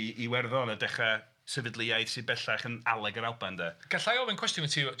draw i Iwerddon a dechrau sefydlu iaith sydd bellach yn aleg yr Alban, de. Gallai ofyn cwestiwn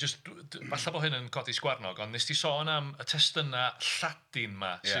i ti, falle bod hyn yn codi sgwarnog, ond nes ti sôn am y testunau Lladin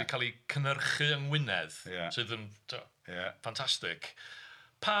ma, sydd wedi cael ei cynnyrchu yng Ngwynedd, sydd yn ffantastig.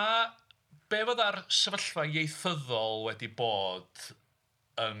 Be fydda'r sefyllfa ieithyddol wedi bod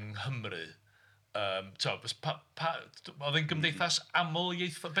yng Nghymru? Oedd yn gymdeithas aml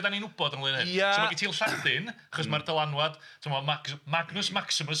ieithyddol? Be da ni'n wybod ynglyn hyn? So mae gen ti'r Lladin, achos mae'r dylanwad, Magnus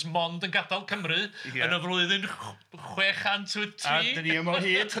Maximus mond yn gadael Cymru yn y flwyddyn 603. A dyn ni am o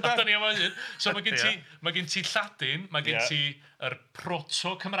hyd. So mae gen ti Lladin, mae gen ti yr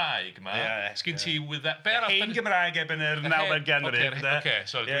proto-Cymraeg yma. Sgyn ti... Hen Gymraeg ebyn yr 9fed ganrif.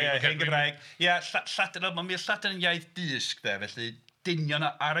 Hen Gymraeg. Ie, Lladin yn iaith dysg, felly dynion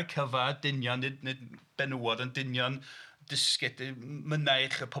ar y cyfa, dynion, nid benywod, ond dynion dysged,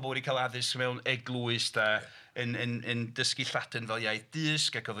 mynaich, y pobl wedi cael addysg mewn eglwys yn dysgu Lladin fel iaith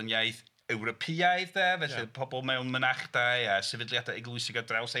dysg, ac oedd yn iaith Ewropeaidd, felly pobl mewn mynachdau a sefydliadau eglwysig ar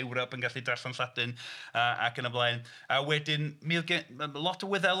draws Ewrop yn gallu darllen Lladin ac yn y blaen. A wedyn, lot o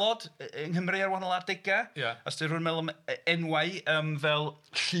Wyddelod yng Nghymru ar wahanol adegau. Os ydych chi'n meddwl am enwau fel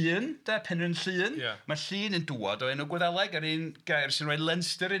Llŷn, Pennod Llŷn. Mae Llŷn yn dŵad o enw Gwyddeleg ar un gair sy'n rhoi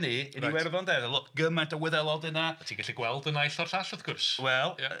Leinster i ni, yn Iwerddon, gymaint o Wyddelod yna. A ti'n gallu gweld y naill o'r llall, wrth gwrs.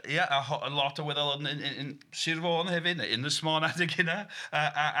 Wel, a lot o Wyddelod yn Sir Fôn hefyd, yn y Smon adeg yna,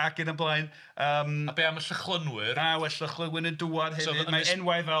 ac yn y blaen. A be am y llychlynwyr? Y llychlynwyr yn dŵad hefyd. Mae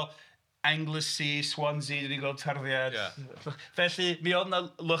enwau fel Anglesey, Swansea, dyn ni'n gweld tarddiad. Felly, mi oedd yna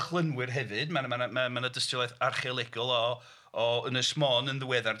lychlynwyr hefyd. Mae yna dystiolaeth archeolegol o Ynys Môn yn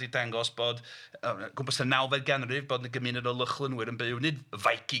ddiweddar 'di dangos bod gwmpas y 9fed ganrif bod 'na gymuned o lychlynwyr yn byw, nid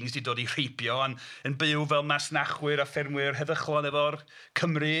Vikings 'di dod i rheibio, ond yn byw fel masnachwyr a ffermwyr heddychlon efo'r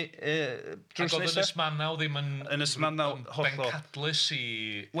Cymru Ac drws oedd nesa. Ynys Manaw ddim yn... Ynys Manaw, hollol. Bencadlys i...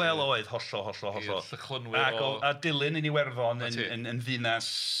 Wel, oedd, hollol. Llychlynwyr o... A Dilyn yn Iwerddon yn ddinas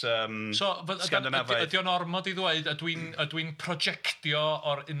Sgandinafaidd. Ydy o'n ormod i ddweud, a dwi'n projectio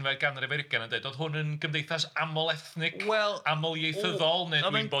o'r 11 ganrif ar 20 yn dweud, oedd hwn yn gymdeithas aml ethnic, aml ieithyddol, neu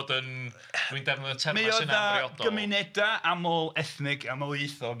dwi'n defnyddio terma sy'n amriodol? Mi oedd gymunedau aml ethnic, aml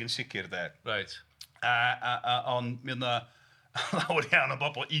ieithog yn sicr, de. Right. Ond mi oedd na lawer iawn o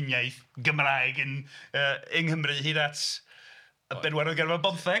bobl uniaith Gymraeg yng Nghymru hyd at y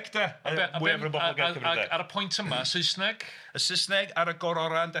 4/15, de. Mwyaf o'r bobl gael Cymru, de. Ar y pwynt yma, Saesneg? Y Saesneg ar y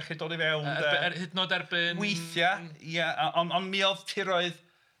gororan, da chi dod i fewn, de. Hyd yn oed erbyn... Weithiau, ia, ond mi oedd tiroedd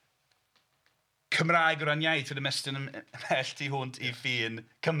Cymraeg o ran iaith yn ymestyn ymhell tu hwnt i ffin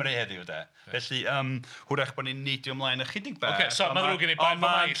Cymru heddiw, de. Felly, hwyrach bod ni'n neidio ymlaen ychydig bach. Oce, so mae'n ddrwg i ni, bain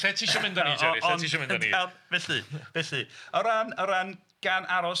mai. Lle ti eisiau mynd â ni, Jerry? Lle ti eisiau mynd â ni? Felly, o ran gan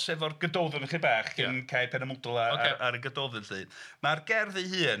aros efo'r Gododdin ychydig bach, gan cael penamwdol ar y Gododdin, lle. Mae'r gerdd ei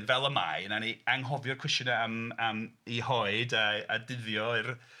hun, fel y mai, na ni anghofio'r cwestiynau am ei hoed a dyddio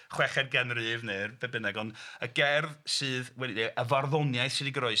i'r 6ed ganrif neu'r be bynnag, ond y gerdd sydd wedi, y farddoniaeth sydd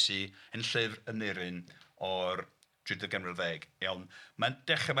wedi goroesi yn llyfr Aneurin o'r 13eg ganrif ar 10. Iawn, mae'n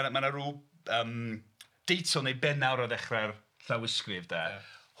dechrau, mae yna rhyw deitl neu benawr o ddechrau'r llawysgrif, da.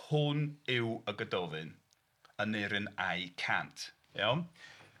 Hwn yw y Gododdin, Aneurin a'i cant. Iawn?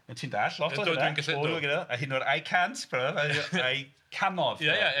 Ti'n dall, lot o hynna. Dwi'n gallu. A hyn o'r a'i cant, a'i canodd.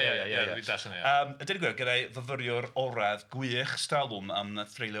 Ie, dwi'n dall yn ei. Ydy'n gwybod, gyda'i fyfyriwr oradd gwych stralwm am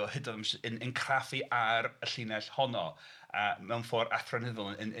threulio hyd yn craffu ar y llinell honno. Mewn ffordd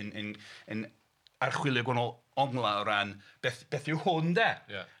athronyddol yn archwilio gwahanol ongla o ran beth yw hwn, de.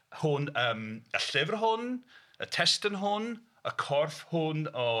 Hwn, y llyfr hwn, y testyn hwn, y corff hwn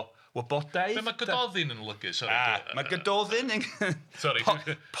o wybodaeth. Be mae Gododdin yn olygu? Mae Gododdin yn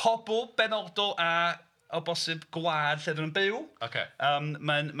pobl benodol a o bosib gwlad lle dyn nhw'n byw.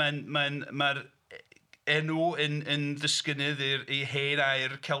 Mae'r enw yn ddisgynydd i hen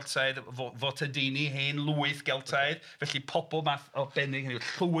air Celtaidd, Fotadini, hen lwyth Geltaidd. Felly pobl math o bennig,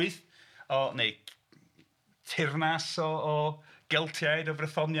 llwyth, neu tirnas o Geltiaid o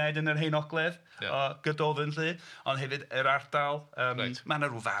Frythoniaid yn yr Hen Ogledd, o Gododdin, lle, ond hefyd yr ardal. Mae yna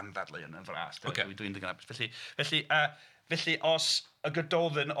rhyw fan ddadlu yn fras. Dwi'n dygynab. Felly, os y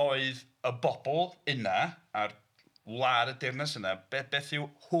Gododdin oedd y bobl yna, a'r wlad y deyrnas yna, beth yw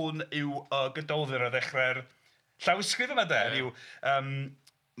hwn yw y Gododdin ar ddechrau'r llawysgrif yma, de?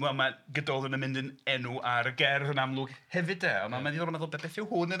 Mae Gododdin yn mynd yn enw ar y gerdd yn amlwg hefyd, de. Ond mae'n ddiddorol meddwl, beth yw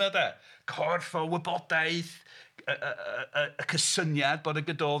hwn yna, de? Corff o wybodaeth, y cysyniad bod y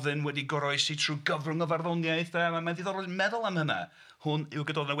Gododdin wedi goroesi trwy gyfrwng o farddoniaeth, de. Mae'n ddiddorol meddwl am hynna. Hwn yw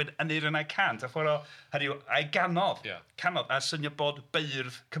Gododdin wedi Aneurin a'i cant, a ffordd o, hynny yw, a'i ganodd, a syniad bod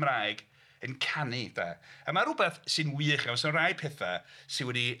beirdd Cymraeg yn canu, de. A mae rhywbeth sy'n wych, sy'n rhai pethau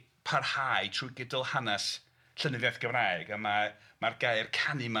sydd wedi parhau trwy gydol hanes llenyddiaeth Gymraeg, a mae'r gair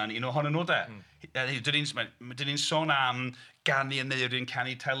canu ma'n un ohonyn nhw, de. Dyn ni'n sôn am ganu Aneurin,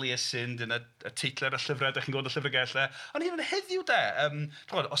 canu Taliesin, dyna y teitl ar y llyfrau, ydych chi'n gweld y llyfrgell, ond hyn yn heddiw, de.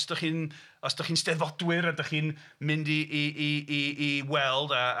 Os ydych chi'n steddfodwyr, ydych chi'n mynd i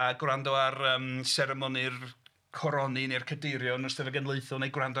weld a gwrando ar seremoni'r coroni neu'r cadeirion o'r Steddfod Genedlaethol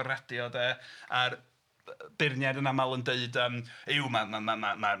neu gwrando ar radio, de, a'r beirniaid yn aml yn dweud,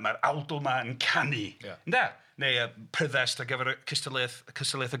 mae'r awdl yma yn canu. Ynda? Neu pryddest ar gyfer y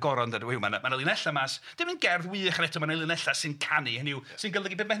cystadlaeth agoron. Mae yna linellau mas. Dim yn gerdd wych ar eto, mae yna linellau sy'n canu. Hynny yw, sy'n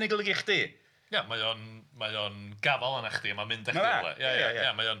golygu, beth mae hynny'n golygu i chdi? Ia, mae o'n gafal yna chdi, mae'n mynd eich di.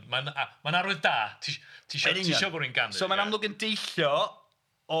 Mae'n arwydd da. Ti eisiau gwrdd i'n ganu. So mae'n amlwg yn deillio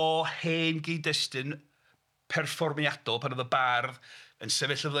o hen gyd-destun perfformiadol pan oedd y bardd yn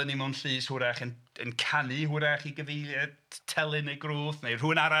sefyll y flynu mewn llys hwyrach yn canu hwyrach i gyfeiliad telyn neu grwth neu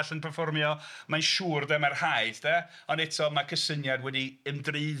rhywun arall yn perfformio. Mae'n siŵr, de, mae'r rhaid, de. Ond eto mae cysyniad wedi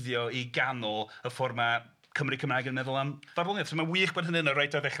ymdreiddio i ganol y ffordd mae Cymru Cymraeg yn meddwl am farddoniaeth. So mae'n wych bod hynny'n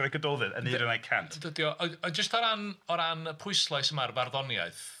reit ar ddechrau Gododdin, Aneurin a'i cant. Just o ran y pwyslais yma'r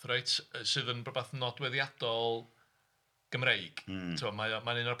farddoniaeth, reit, sydd yn rhywbeth nodweddiadol Gymreig.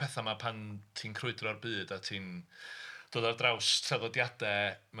 Mae'n un o'r pethau yma pan ti'n crwydro'r byd a ti'n dod ar draws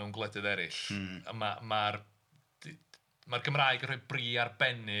traddodiadau mewn gwledydd eraill. Mae'r Gymraeg yn rhoi bri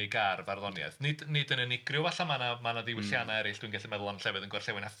arbennig ar farddoniaeth. Nid yn unigryw, falle mae yna ddiwylliannau eraill, dwi'n gallu meddwl am llefydd yn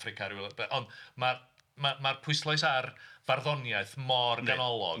gorllewin Affrica, ond Mae'r pwyslais ar farddoniaeth mor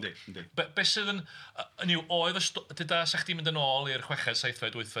ganolog. Yndi. Be sydd yn... oedd dyda sa chdi'n mynd yn ôl i'r 6eg,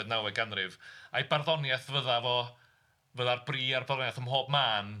 7eg, 8eg, 9eg ganrif, a'i barddoniaeth fydda'r bri a'r barddoniaeth ym mhob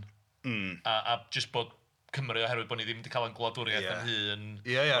man, a jyst bod Cymru oherwydd bod ni ddim wedi cael ein gwladwriaeth yn hun,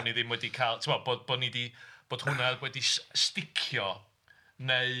 bod ni ddim wedi cael... Bod hwnna wedi sticio,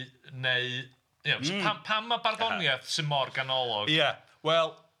 neu pam mae barddoniaeth sy'n mor ganolog?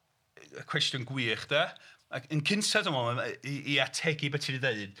 Wel, cwestiwn gwych, da. Ac yn cyntaf i ategu beth ti wedi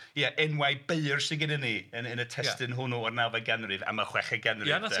dweud, enwau beirdd sydd gennym ni yn y testyn hwnnw o'r 9eg ganrif am y 6eg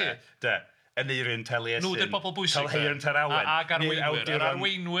ganrif. Na ti. Aneirin Taliesin. Nhw di'r bobl bwysig. Talheirin Tarawen. Ac arweinwyr. Yr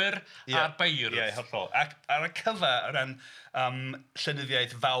arweinwyr a'r beirdd. Ie, hollol. Ac ar y cyfa, o ran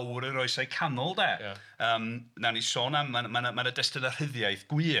llenyddiaeth fawr yr oesau canol, da. Na ni sôn am, mae'n y destunau rhyddiaeth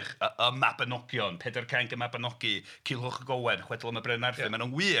gwych. Y Mabinogion, Pedair Cainc y Mabinogi, Culhwch y Gowen, Chwedl am y Brenin Arthur. Maen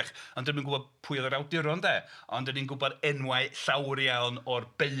nhw'n wych, ond dyn ni'n gwybod pwy oedd yr awduron, da. Ond dyn ni'n gwybod enwau llawer iawn o'r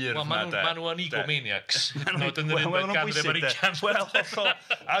beirdd yma, da. Maen nhw'n egomaniacs. Nod yn yr unfed ganrif American. Wel, hollol.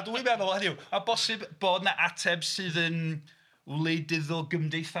 A dwi'n meddwl, hynny yw, a bosib bod na ateb sydd yn wleidyddol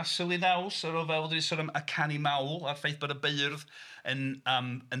gymdeithasol I naws, ar o fel dwi'n sôn am y canu mawl, a'r ffaith bod y beirdd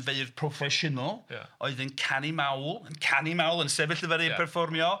yn feirdd proffesiynol, oedd yn canu mawl, yn sefyll y fyny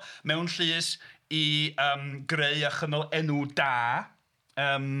perfformio, mewn llys I greu a chynnal enw da,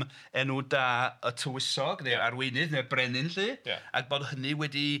 enw da y tywysog, neu'r arweinydd, neu'r brenin, lle, ac bod hynny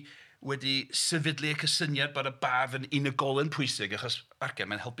wedi sefydlu y cysyniad bod y bardd yn unigolyn pwysig, achos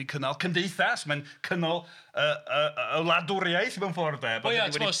mae'n helpu cynnal cymdeithas, mae'n cynnal y wladwriaeth mewn ffordd da.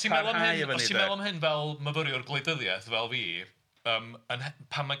 Os ti'n meddwl am hyn fel myfyriwr gwleidyddiaeth fel fi, pan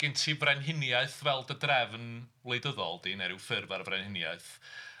mae gen ti frenhiniaeth fel dy drefn wleidyddol di, neu rhyw ffurf ar y frenhiniaeth,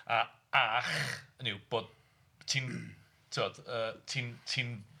 bod ti'n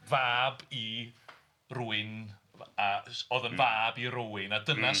fab I rywun oedd yn fab I rywun, a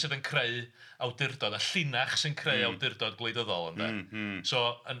dyna sydd yn creu awdurdod, a llinach sy'n creu awdurdod gwleidyddol.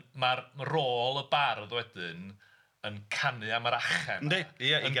 So, mae'r rôl y bardd wedyn yn canu am yr acen.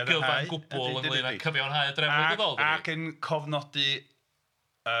 Yn gyfan gwbl ynglyn â cyfiawnhau y drefn wleidyddol. Ac yn cofnodi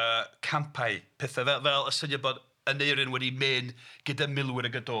campau, pethau fel y syniad bod Aneirin wedi mynd gyda milwyr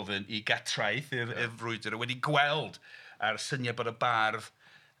y Gododdin I gatraeth i'r frwydr, a wedi gweld a'r syniad bod y bardd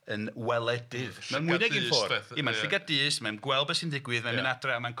yn weledydd. Mae'n mwy nag un ffordd. Mae'n llygad-dys, mae'n gweld beth sy'n digwydd, mae'n mynd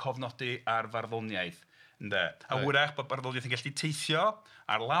adre a mae'n cofnodi ar farddoniaeth. A wrach bod barddoniaeth yn gallu teithio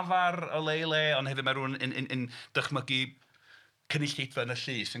ar lafar o le, ond hefyd mae rhywun yn dychmygu cynulleidfa yn y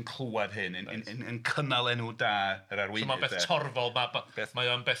llys yn clywed hyn, yn cynnal enw da yr arweinydd. So mae'n beth torfol, mae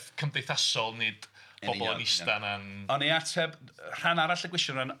o'n beth cymdeithasol, nid pobl yn eistedd na'n... Ond I ateb, rhan arall y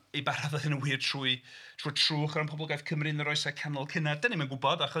gwestiwn, I bardd oedd hyn yn wir trwy trwch ar y poblogaeth Cymru yn yr oesau canol cynnar. Dyn ni'n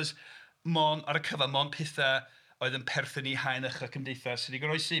gwybod, achos ar y cyfa, mon pethau oedd yn perthyn I haen ucha cymdeithas sydd wedi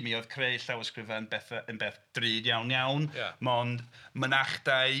goroesi. Mi oedd creu llawysgrifau yn beth drud iawn. Mond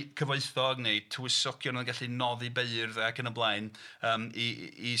mynachdau cyfoethog neu tywysogion oedd yn gallu noddi beirdd ac yn y blaen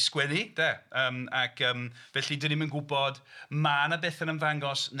I sgwennu. Ac felly, dyn ni'n gwybod, mae yna beth yn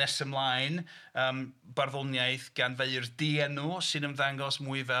ymddangos nes ymlaen, barddoniaeth gan feirdd dienw sy'n ymddangos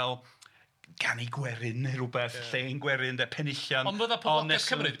mwy fel Ganu Gwerin neu rhywbeth, Llen Gwerin, Penillion. Ond fydda poblogaeth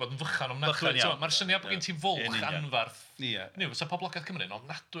Cymru wedi bod yn fychan o'm nadwy. Mae'r syniad bod gen ti fwlch anfarth. Fysa poblogaeth Cymru yn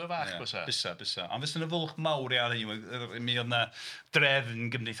ofnadwy o fach. Bysa. Ond fysa yna fwlch mawr iawn mi oedd yna drefn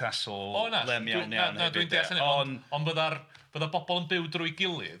gymdeithasol lem iawn. Dwi'n deall hynny. Ond fydda bobl yn byw drwy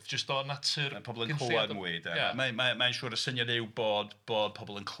gilydd, jyst o natur... Pobl yn clywed mwy. Mae'n siŵr y syniad yw bod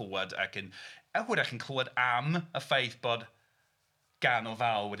pobl yn clywed ac yn... A hwyrach yn clywed am y ffaith bod gan o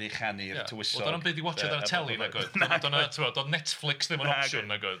fal wedi chanu'r tywysog. Oedd o'n byd I watchad ar y teli, na gwyd. Oedd Netflix ddim yn opsiwn,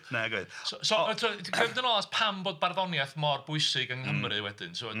 na gwyd. Na gwyd. So, cefyd yn ôl as pam bod barddoniaeth mor bwysig yng Nghymru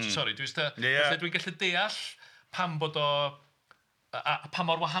wedyn. Sori, dwi'n gallu deall pam bod o... Pa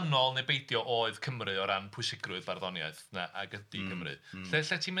mor wahanol neu beidio oedd Cymru o ran pwysigrwydd barddoniaeth ag ydy Cymru.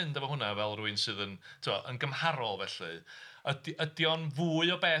 Lle ti'n mynd efo hwnna fel rhywun sydd yn gymharol felly? Ydy o'n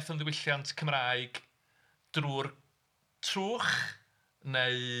fwy o beth yn ddiwylliant Cymraeg drwy'r trwch?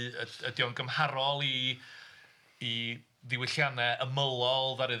 Neu ydy o'n gymharol I ddiwylliannau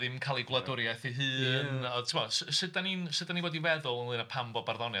ymylol ddaru ddim cael ei gwladwriaeth ei hun? Sut da ni wedi feddwl ynglyn â pam bod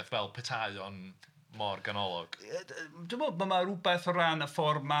barddoniaeth fel petai o'n mor ganolog? Dwi'n meddwl mae rhywbeth o ran y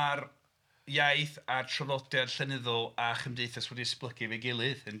ffordd mae'r iaith a'r traddodiad llenyddol a chymdeithas wedi esblygu fe'i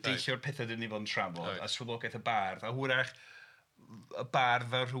gilydd yn deillio'r pethau dyn ni fod yn trafod a swyddogaeth y bardd a hwyrach y bardd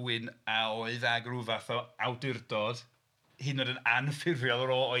fel rhywun a oedd ag rhyw fath o awdurdod hyd yn oed yn anffurfiol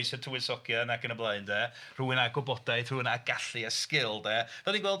ar ôl oes y tywysogion ac yn y blaen, de. Rhywun â gwybodaeth, rhywun â gallu a sgil, de.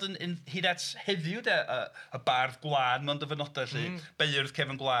 Fel ni'n gweld yn hyd at heddiw, de, y bardd gwlad mewn dyfynodau, lle beirdd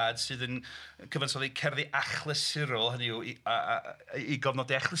cefn gwlad sydd yn cyfansoddi cerddi achlysurol, hynny yw, i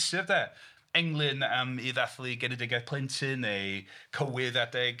gofnodi achlysur, de. Englyn am i ddathlu genedigaeth plentyn neu cywydd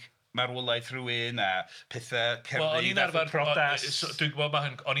adeg marwolaeth rhywun a pethau cerddi ddathlu prodas. Dwi'n gwybod mae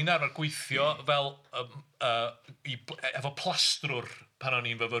hyn, o'n i'n arfer gweithio fel efo plastrwr pan o'n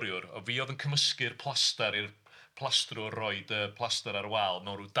i'n fyfyriwr. O fi oedd yn cymysgu'r plaster i'r plastrwr roed y plaster ar y wal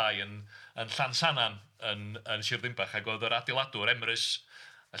mewn rhyw dau yn Llansanan yn Sir Ddinbach ac oedd yr adeiladwr Emrys,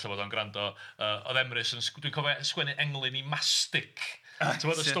 alla bod o'n gwrando, oedd Emrys yn, dwi'n cofio sgwennu englyn i mastic.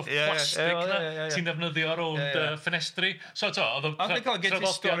 Ti'n bod y stwff plastig na ti'n defnyddio rownd ffenestri. So to, oedd o'n... Ond dwi'n cael gyd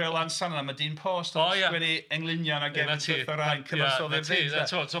stori o Llansanan, mae dyn post yn sgwennu englunion a gefn sydd o ran cyfansoddi'r ddyn.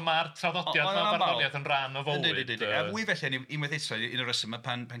 So mae'r traddodiad mewn barddoniaeth yn rhan o fywyd. A fwy felly, unwaith eto, un o'r reswm,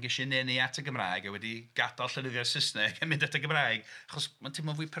 pan ges i nenu at y Gymraeg a wedi gadael llenyddiau'r Saesneg a mynd at y Gymraeg, achos mae'n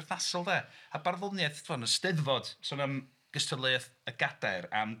teimlo fwy perthnasol, de. A barddoniaeth, yn y Steddfod, sôn am gystadleuaeth y gadair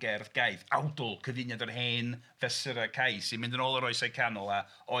am gerdd gaeth, awdl, cyfuniad o'r hen fesur a cais, i mynd yn ôl yr oesau canol a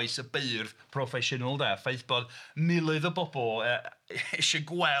oes y beirdd proffesiynol, da. Ffaith bod miloedd o bobl eisiau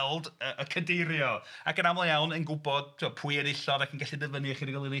gweld y cadeirio, ac yn aml iawn yn gwybod pwy enillodd ac yn gallu dyfynu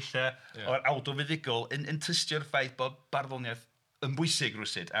chydig o linellau o'r awdl fuddigol, yn tystio'r ffaith bod barddoniaeth yn bwysig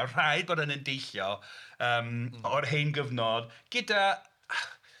rwysyd. A rhaid bod yn deillio o'r hen gyfnod gyda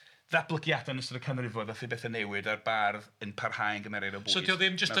ddatblygiadau yn ystod y canrifoedd a bethau newid a'r bardd yn parhau yn gymeriad o bwys. So dio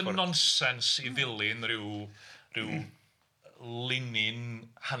ddim jyst yn nonsens i ddilyn rhyw linyn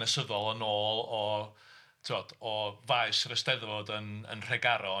hanesyddol yn ôl o faes yr Eisteddfod yn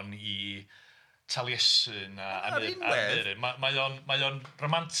Nhregaron i Taliesin a Aneurin. Mae o'n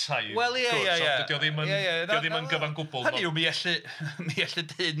romantaidd. Wel, ie. Dio ddim yn gyfan gwbl. Hynny yw, mi allu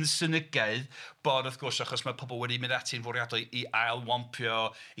dyn synygaidd bod, wrth gwrs, achos mae pobl wedi mynd ati'n fwriadol i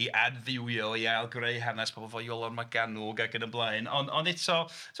ail-wampio, i adfywio, i ail-greu hanes pobl fo Iolo Morgannwg ac yn y blaen. Ond eto,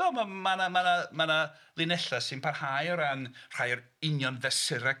 mae yna linellau sy'n parhau o ran rhai o'r union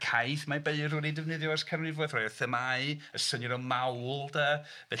fesurau caeth mae beirdd wedi defnyddio ers canrifoedd, rhai o'r themau, y syniad o mawl, de.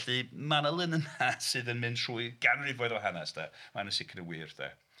 Felly mae yna lun yna sydd yn mynd trwy ganrifoedd o hanes, de. Mae'n sicr y wir,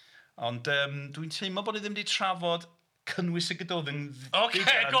 de. Ond dwi'n teimlo bod ni ddim wedi trafod cynnwys y Gododdin. Oce,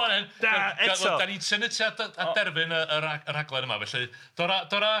 go on. Da ni'n tynnu at derfyn y rhaglen yma, felly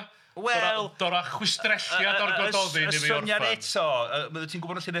Dora chwistrelliad o'r Gododdin i fi orffan. Y syniad eto, ti'n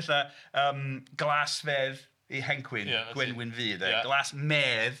gwybod y llunellau glasfedd i Hencwyn, Gwenwyn fi, de. Glas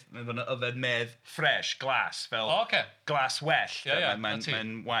medd, yfed medd fresh, glas, fel glas well.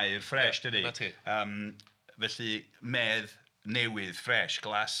 Mae'n wair fresh, dydy. Felly medd newydd, fresh,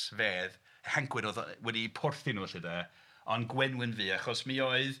 glas fedd. Hencwyn oedd wedi porthi nhw, lle, de. Ond Gwenwyn fi, achos mi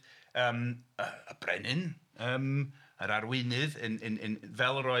oedd y brenin, yr arweinydd,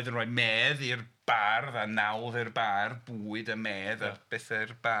 fel yr oedd yn rhoi medd i'r bardd a nawdd i'r bardd, bwyd a medd a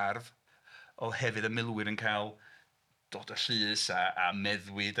bethau'r bardd, oedd hefyd y milwyr yn cael dod y llys a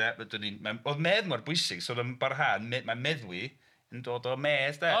meddwi, de. Oedd medd mor bwysig, so yn barhad, mae meddwi yn dod o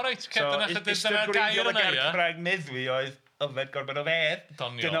medd, de. O reit, dyna'r gair yna, ia. Cymraeg meddwi oedd yfed gorbedd o fedd.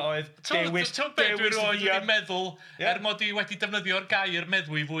 Dyna oedd dewis Dwi'n rhoi wedi meddwl, mod i wedi defnyddio'r gair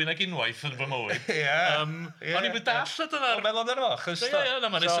meddwi fwy nag unwaith yn fy mywyd. O'n i'n mynd dall o dyna. O'n meddwl amdano fo.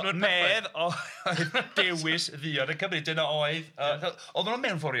 So medd oedd dewis ddiod y Cymru. Dyna oedd... Oedd nhw'n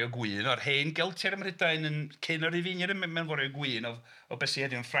mewnforio gwyn o'r hen geltiau'r Mhrydain yn cyn o'r Rufeiniaid yn mewnforio gwyn o beth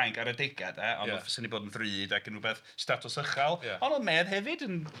sydd yn Ffrainc ar y degad. Ond oedd sy'n ei bod yn ddrud ac yn rhywbeth statws uchel. Ond oedd medd hefyd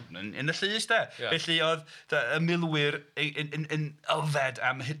yn y llys, de. Felly oedd y milwyr yn yfed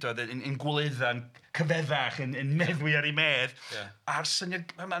am hydoedd, yn gwledda'n cyfeddach, yn meddwi ar ei medd. A'r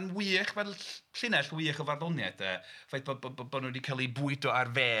syniad, mae'n wych, mae'n llinell wych o farddoniaeth, ffaith bod nhw wedi cael ei bwydo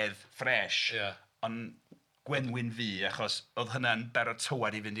ar fedd ffres. Ond Gwenwyn fi, achos oedd hynna'n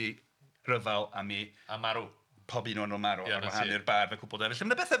baratywad i fynd i ryfel am i... A marw. Pob un o'n marw, ar wahanu'r bardd a cwbl. Felly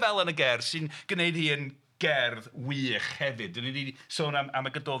mae'n bethau fel yn y gerdd sy'n gwneud hi yn gerdd wych hefyd. Dyn ni wedi sôn am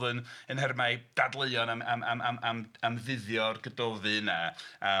y Gododdin yn hermau dadleuon am fuddio'r Gododdin a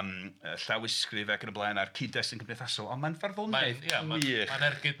llawysgrif ac yn y blaen a'r cyd-destun cymdeithasol. Ond mae'n farddoniaeth wych. Mae'n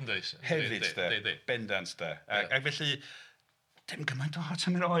ergyd yn dweud. Hefyd, de. Bendant, de. Ac felly... Dim gymaint o hot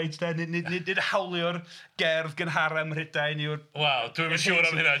am yr oed, de. Nid hawlio'r gerdd gynhara Mhrydain yw'r... Waw, dwi'n siŵr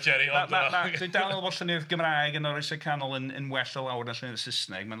am hynna, Jerry. Dwi'n dal o bod llenyddiaeth Gymraeg yn o'r Oesau Canol yn well o lawr na llenyddiaeth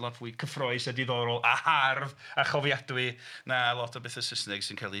Saesneg. Mae'n lot fwy cyffroes a diddorol a hardd a chofiadwy na lot o bethau Saesneg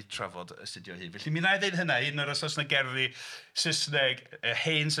sy'n cael ei trafod astudio hyd. Felly mi wna i ddeud hynna, un o'r os na gerddi Saesneg,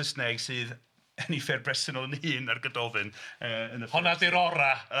 hen Saesneg sydd yn ei pher bresennol yn hun ar Gododdin. Honna di'r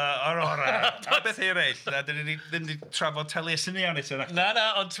ora. O'r ora. A beth eraill. Dyn ni ddim wedi trafod Taliesin iawn eto. Na,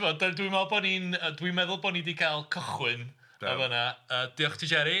 ond dwi'n meddwl bod ni wedi cael cychwyn o fyna. Diolch ti,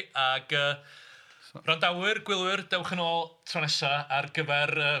 Jerry. Ac randawyr, gwylwyr, dewch yn ôl tro nesa ar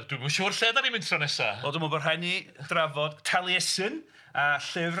gyfer... Dwi'n mwyn siŵr lle da ni'n mynd tro nesa. Wel, dwi'n meddwl bod rhaid ni drafod Taliesin, a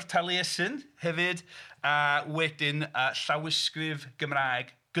llyfr Taliesin hefyd, a wedyn llawysgrif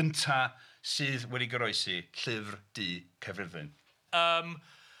Gymraeg gyntaf sydd wedi goroesi, Llyfr Du Caerfyrddin.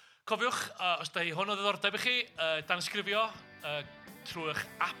 Cofiwch, os da hi hwn o ddiddordeb i chi, dansgrifio trwy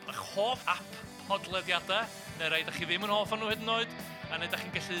eich hoff app podlediadau, neu rai da chi ddim yn hoff o'n nhw hyd yn oed, a neu da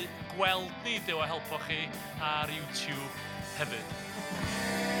chi'n gallu gweld ni, Duw a helpo chi ar YouTube hefyd.